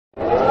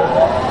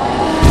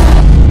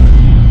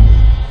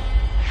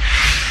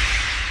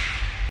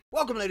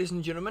Welcome, ladies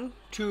and gentlemen,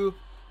 to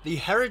the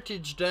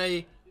Heritage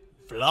Day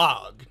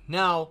vlog.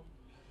 Now,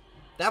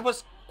 that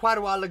was quite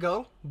a while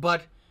ago,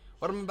 but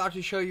what I'm about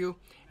to show you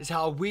is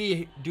how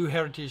we do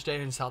Heritage Day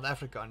in South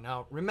Africa.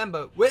 Now,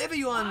 remember, wherever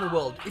you are in the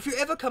world, if you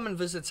ever come and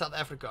visit South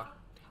Africa,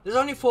 there's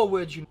only 4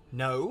 words you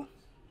know.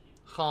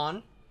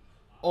 Gaan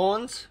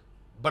ons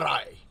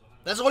braai.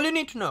 That's all you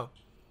need to know.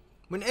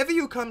 Whenever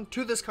you come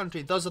to this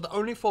country, those are the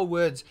only 4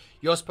 words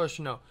you're supposed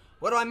to know.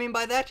 What do I mean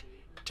by that?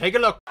 Take a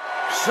look.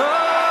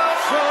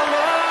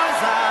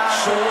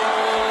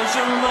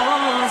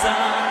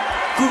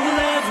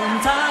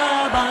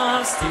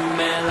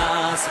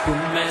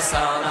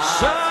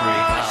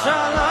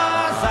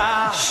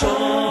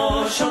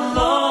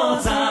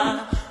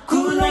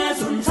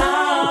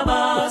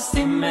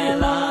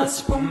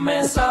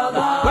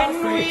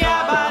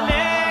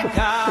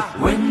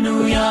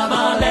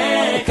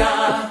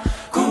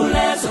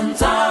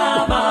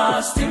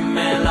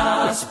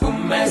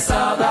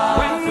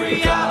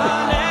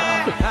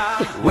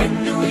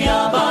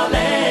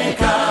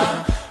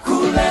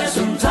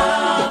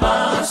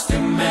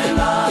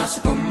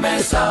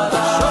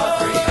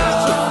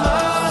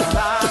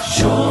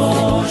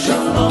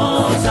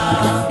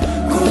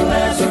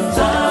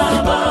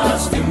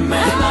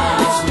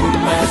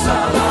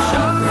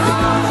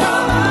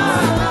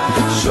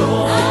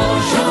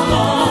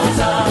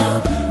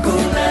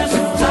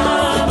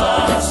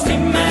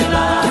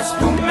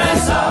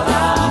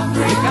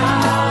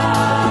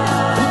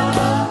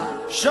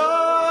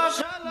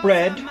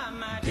 Bread,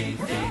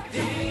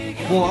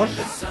 wash,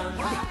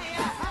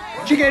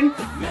 chicken,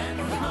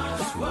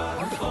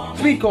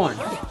 sweet corn,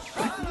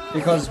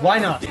 because why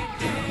not?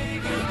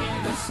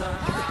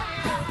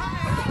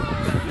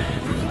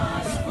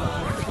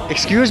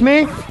 Excuse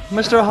me,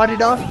 Mr. Hottie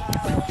Dog?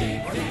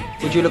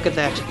 Would you look at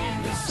that?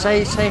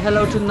 Say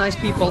hello to the nice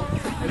people.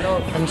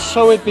 Hello. And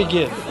so it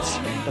begins.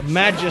 The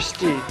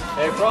majesty.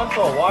 Hey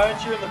Bronco, why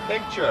aren't you in the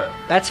picture?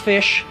 That's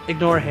Fish.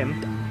 Ignore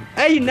him.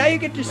 Hey, now you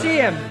get to see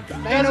him.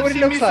 Now you know what he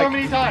looks like. So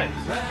many times.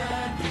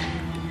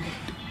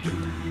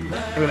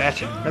 Look at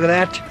that. Look at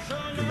that.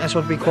 That's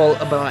what we call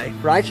a braai,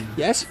 right?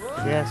 Yes?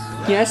 Yes.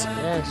 Yes?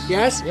 Yes.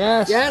 Yes?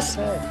 Yes. Yes?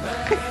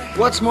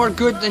 What's more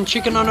good than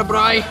chicken on a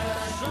braai?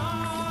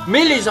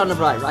 Millies on a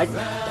braai, right?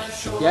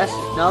 Yes?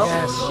 No?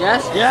 Yes.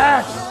 Yes?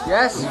 Yes.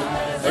 Yes?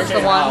 That's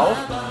Okay, the one.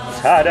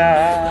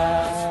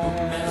 Ta-da!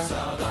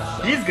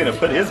 He's gonna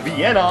put his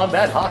Vienna on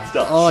that hot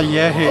stuff. Oh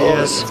yeah, he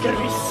is. It's gonna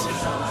be.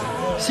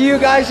 See you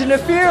guys in a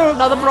few.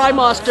 Another braai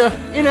master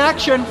in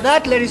action.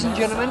 That, ladies and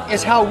gentlemen,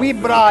 is how we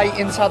braai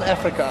in South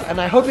Africa.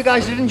 And I hope you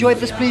guys did enjoy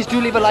this. Please do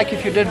leave a like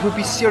if you did. It would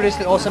be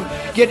seriously awesome.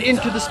 Get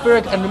into the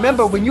spirit. And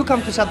remember, when you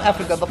come to South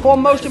Africa, the 4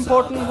 most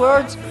important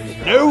words: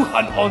 NOU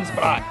GAAN ONS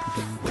BRAAI.